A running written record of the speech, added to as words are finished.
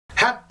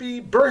Happy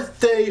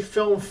birthday,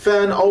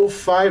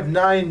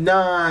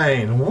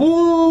 FilmFan0599!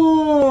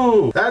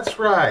 Woo! That's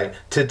right,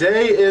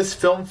 today is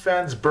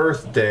FilmFan's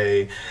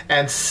birthday,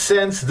 and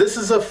since this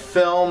is a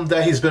film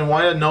that he's been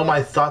wanting to know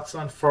my thoughts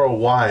on for a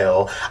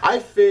while, I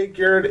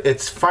figured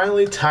it's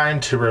finally time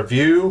to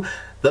review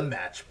The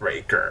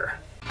Matchbreaker.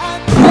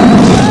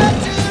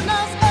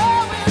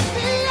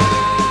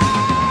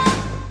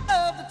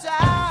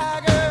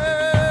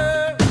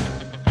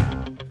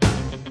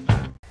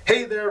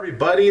 Hey there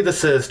everybody,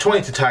 this is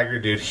 22 Tiger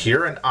Dude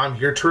here, and I'm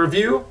here to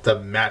review The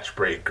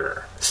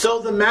Matchbreaker.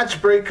 So The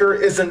Matchbreaker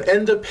is an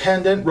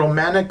independent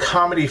romantic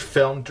comedy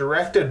film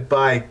directed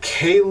by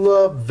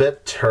Caleb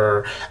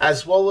Vitter,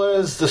 as well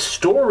as the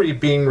story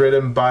being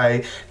written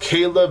by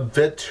Caleb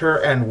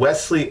Vitter and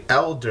Wesley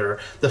Elder.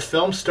 The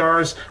film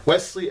stars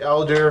Wesley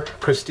Elder,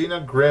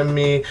 Christina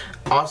Grimmie,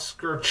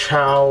 Oscar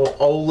Chow,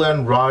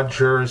 Olin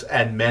Rogers,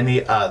 and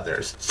many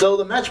others. So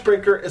The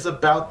Matchbreaker is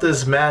about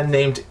this man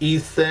named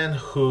Ethan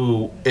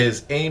who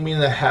is aiming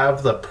to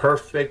have the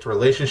perfect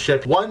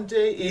relationship. One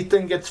day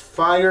Ethan gets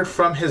fired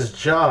from his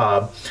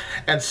job,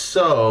 and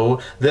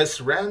so this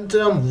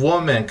random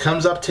woman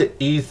comes up to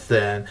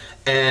Ethan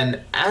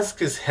and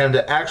asks him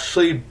to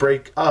actually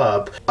break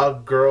up a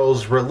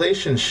girl's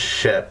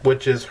relationship,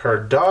 which is her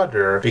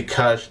daughter,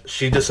 because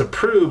she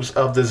disapproves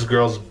of this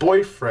girl's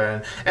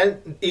boyfriend,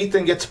 and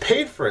Ethan gets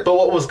paid for it. But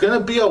what was going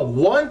to be a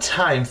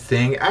one-time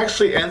thing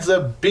actually ends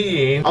up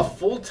being a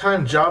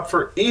full-time job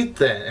for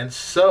Ethan, and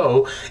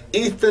so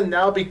Ethan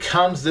now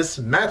becomes this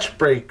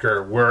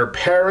matchbreaker, where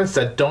parents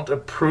that don't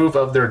approve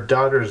of their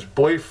daughter's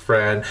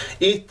boyfriend,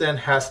 Ethan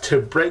has to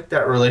break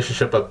that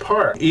relationship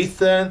apart.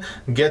 Ethan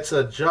gets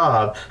a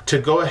job to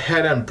go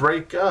ahead and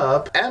break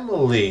up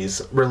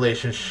Emily's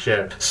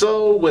relationship.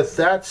 So with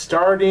that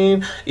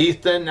starting,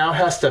 Ethan now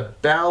has to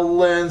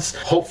balance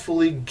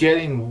hopefully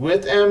getting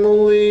with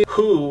Emily,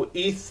 who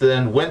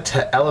Ethan went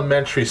to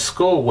elementary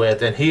school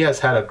with and he has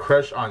had a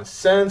crush on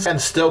since,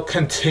 and still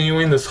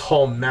continuing this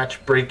whole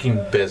match-breaking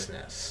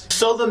business.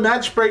 So The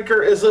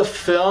Matchbreaker is a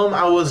film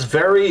I was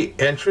very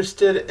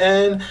interested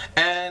in,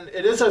 and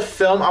it is a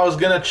film I was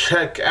gonna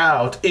check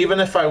out even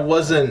if I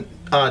wasn't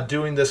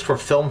doing this for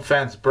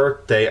FilmFan's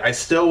birthday. I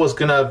still was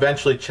gonna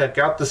eventually check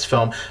out this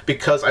film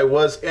because I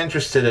was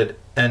interested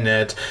in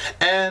it,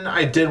 and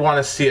I did want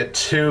to see it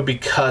too,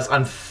 because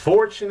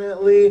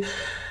unfortunately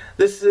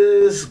this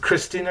is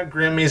Christina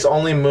Grimmie's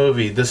only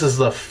movie. This is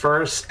the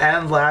first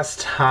and last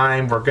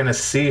time we're gonna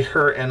see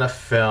her in a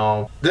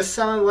film. This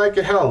sounded like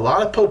it had a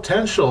lot of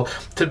potential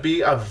to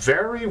be a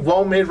very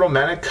well-made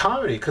romantic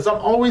comedy, because I'm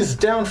always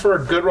down for a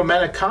good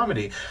romantic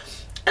comedy.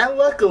 And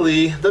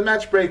luckily, The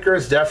Matchbreaker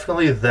is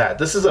definitely that.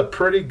 This is a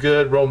pretty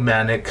good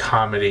romantic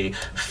comedy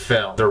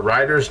film. The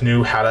writers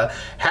knew how to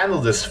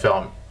handle this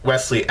film.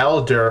 Wesley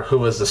Elder, who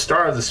was the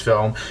star of this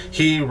film,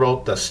 he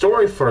wrote the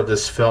story for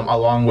this film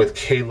along with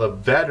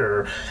Caleb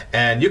Vitter,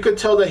 and you could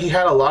tell that he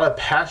had a lot of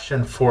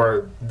passion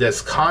for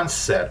this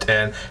concept,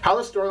 and how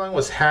the storyline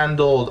was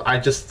handled I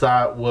just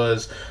thought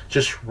was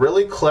just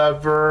really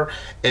clever.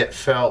 It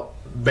felt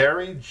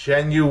very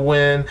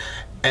genuine,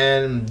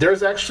 and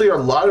there's actually a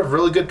lot of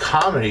really good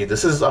comedy.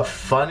 This is a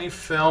funny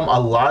film. A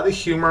lot of the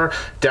humor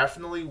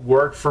definitely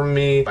worked for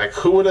me. Like,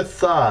 who would have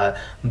thought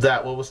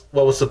that what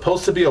was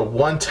supposed to be a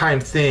one-time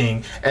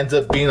thing ends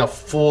up being a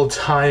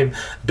full-time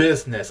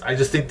business? I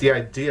just think the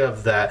idea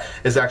of that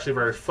is actually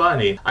very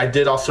funny. I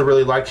did also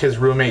really like his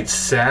roommate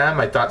Sam.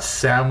 I thought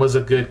Sam was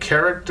a good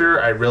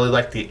character. I really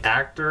liked the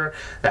actor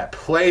that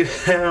played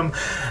him.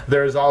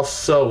 There's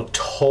also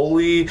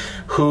Tully,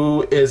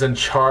 who is in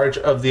charge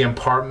of the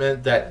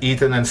apartment that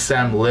Ethan and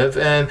Sam live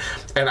in,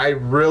 and I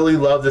really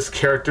love this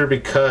character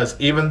because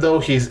even though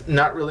he's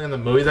not really in the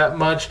movie that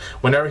much,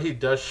 whenever he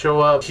does show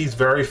up, he's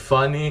very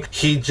funny.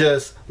 He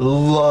just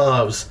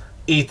loves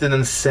Ethan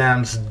and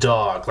Sam's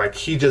dog. Like,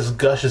 he just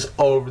gushes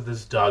over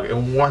this dog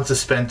and wants to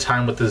spend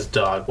time with this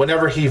dog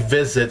whenever he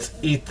visits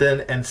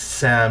Ethan and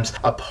Sam's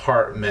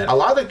apartment. A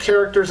lot of the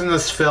characters in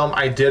this film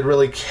I did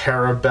really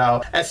care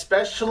about,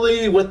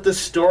 especially with the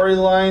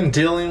storyline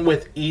dealing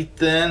with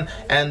Ethan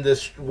and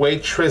this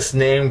waitress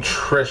named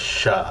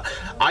Trisha.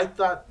 I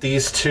thought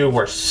these two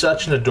were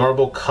such an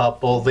adorable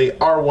couple. They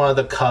are one of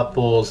the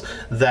couples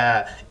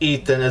that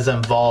Ethan is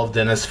involved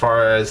in as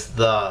far as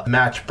the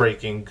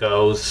matchbreaking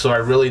goes, so I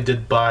really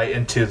did buy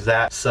into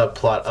that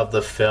subplot of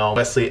the film.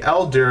 Wesley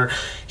Elder,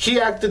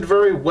 he acted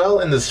very well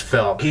in this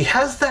film. He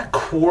has that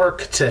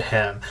quirk to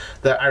him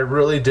that I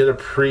really did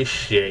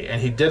appreciate,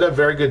 and he did a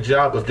very good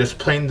job of just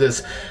playing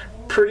this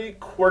pretty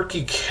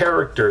quirky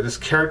character, this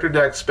character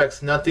that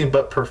expects nothing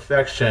but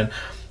perfection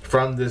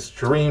from this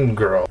dream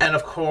girl. And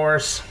of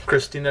course,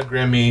 Christina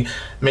Grimmie,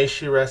 may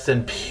she rest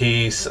in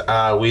peace.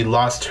 We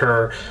lost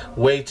her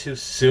way too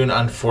soon,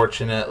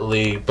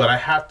 unfortunately, but I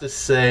have to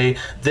say,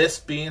 this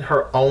being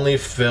her only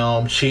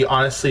film, she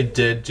honestly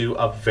did do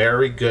a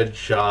very good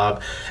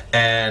job,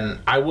 and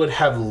I would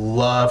have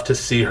loved to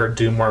see her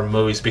do more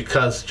movies,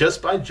 because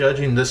just by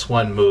judging this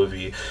one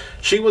movie,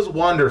 she was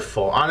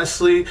wonderful.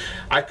 Honestly,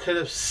 I could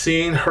have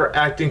seen her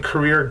acting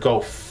career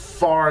go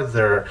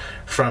farther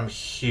from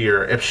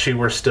here if she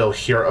were still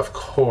here, of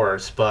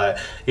course. But,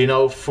 you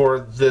know,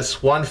 for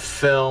this one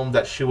film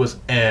that she was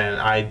in,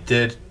 I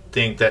did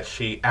think that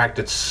she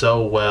acted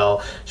so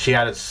well. She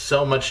added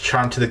so much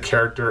charm to the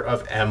character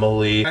of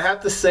Emily. I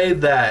have to say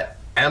that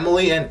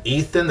Emily and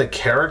Ethan, the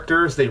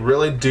characters, they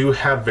really do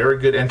have very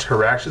good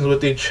interactions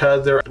with each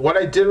other. What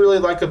I did really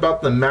like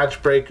about The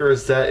Matchbreaker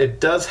is that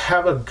it does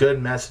have a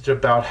good message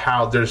about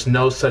how there's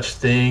no such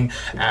thing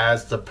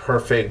as the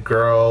perfect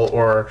girl,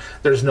 or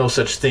there's no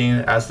such thing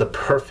as the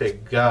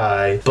perfect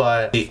guy,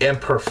 but the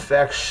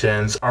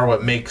imperfections are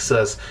what makes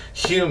us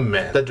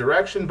human. The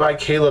direction by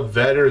Caleb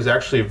Vetter is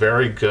actually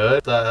very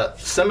good. The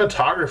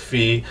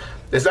cinematography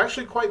is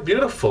actually quite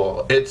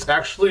beautiful. It's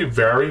actually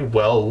very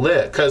well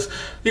lit, because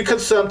you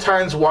could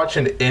sometimes watch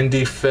an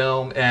indie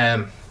film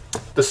and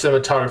the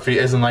cinematography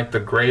isn't like the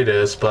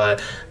greatest,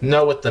 but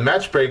no, with The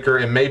Matchbreaker,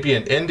 it may be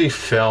an indie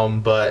film,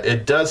 but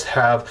it does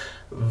have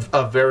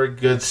a very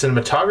good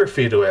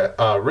cinematography to it.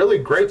 Really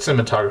great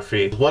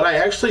cinematography. What I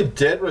actually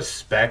did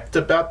respect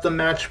about The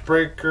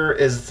Matchbreaker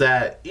is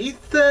that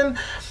Ethan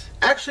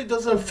actually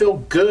doesn't feel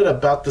good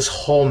about this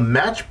whole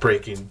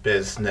matchbreaking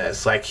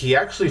business. Like, he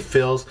actually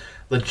feels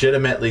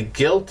legitimately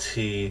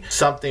guilty.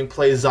 Something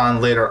plays on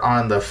later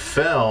on in the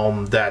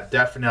film that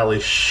definitely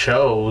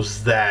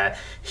shows that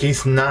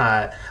he's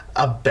not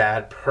a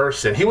bad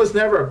person. He was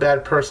never a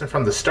bad person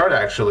from the start,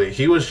 actually.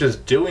 He was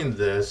just doing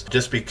this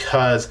just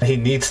because he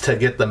needs to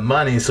get the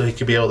money so he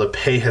could be able to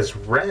pay his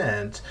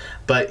rent.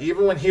 But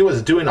even when he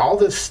was doing all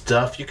this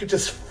stuff, you could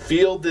just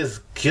feel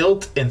this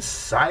guilt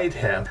inside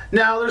him.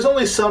 Now, there's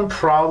only some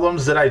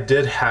problems that I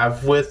did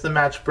have with The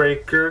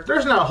Matchbreaker.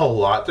 There's not a whole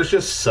lot, there's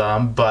just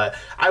some, but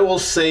I will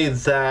say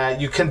that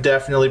you can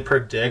definitely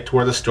predict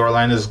where the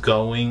storyline is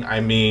going.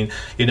 I mean,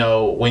 you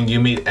know, when you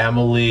meet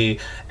Emily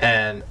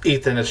and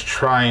Ethan is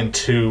trying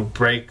to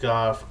break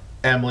off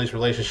Emily's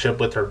relationship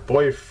with her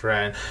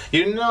boyfriend,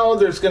 you know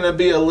there's going to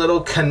be a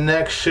little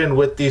connection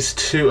with these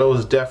two. It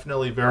was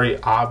definitely very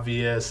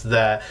obvious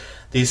that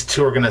these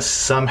two are going to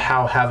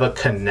somehow have a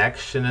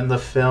connection in the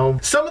film.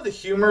 Some of the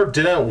humor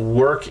didn't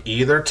work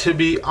either, to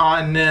be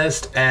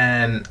honest,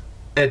 and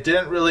it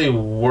didn't really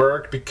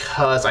work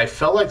because I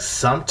felt like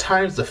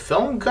sometimes the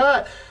film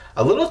got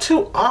a little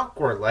too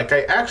awkward. Like,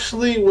 I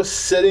actually was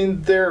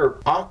sitting there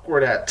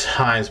awkward at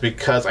times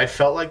because I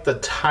felt like the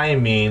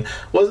timing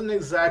wasn't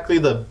exactly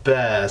the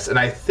best, and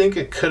I think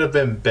it could have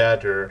been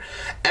better.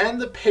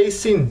 And the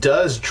pacing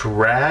does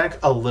drag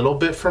a little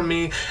bit for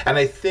me, and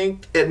I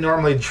think it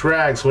normally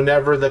drags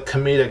whenever the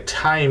comedic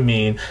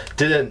timing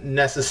didn't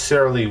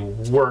necessarily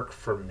work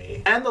for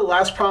me. And the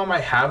last problem I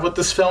have with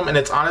this film, and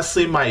it's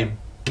honestly my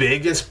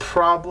biggest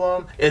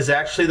problem, is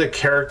actually the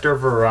character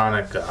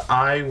Veronica.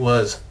 I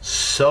was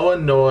so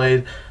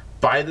annoyed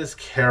by this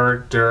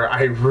character.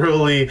 I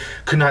really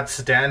could not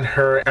stand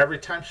her. Every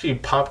time she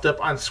popped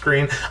up on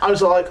screen, I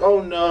was like,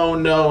 oh no,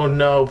 no,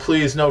 no,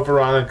 please, no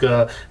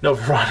Veronica, no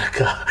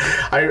Veronica.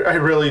 I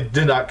really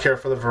did not care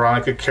for the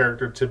Veronica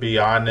character, to be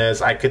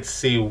honest. I could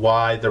see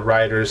why the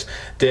writers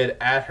did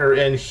add her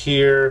in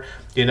here,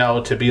 you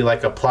know, to be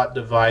like a plot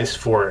device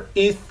for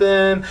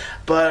Ethan,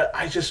 but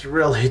I just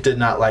really did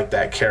not like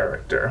that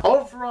character.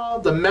 Overall,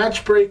 The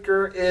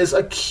Matchbreaker is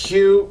a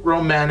cute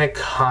romantic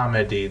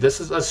comedy. This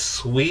is a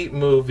sweet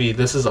movie.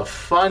 This is a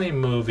funny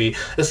movie.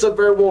 It's a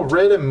very well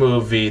written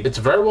movie. It's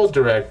very well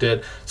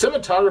directed.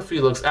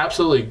 Cinematography looks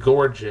absolutely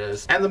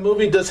gorgeous, and the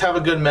movie does have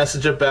a good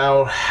message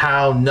about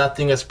how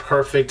nothing is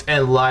perfect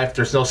in life.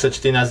 There's no such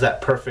thing as that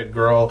perfect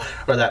girl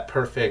or that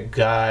perfect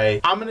guy.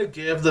 I'm gonna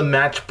give The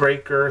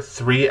Matchbreaker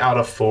 3 out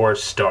of 4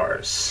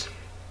 stars.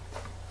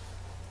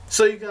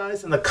 So you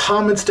guys, in the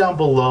comments down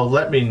below,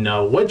 let me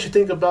know what you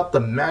think about The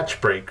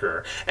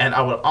Matchbreaker. And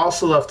I would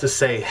also love to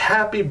say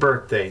happy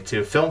birthday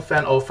to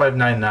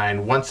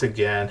FilmFan0599. Once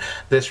again,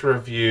 this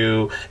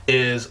review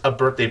is a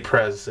birthday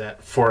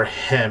present for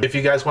him. If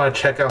you guys want to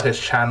check out his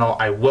channel,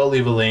 I will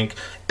leave a link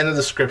in the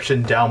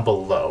description down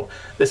below.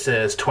 This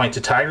is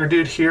 22 Tiger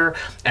Dude here,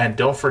 and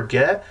don't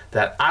forget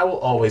that I will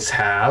always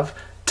have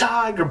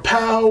Tiger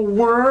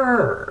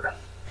Power!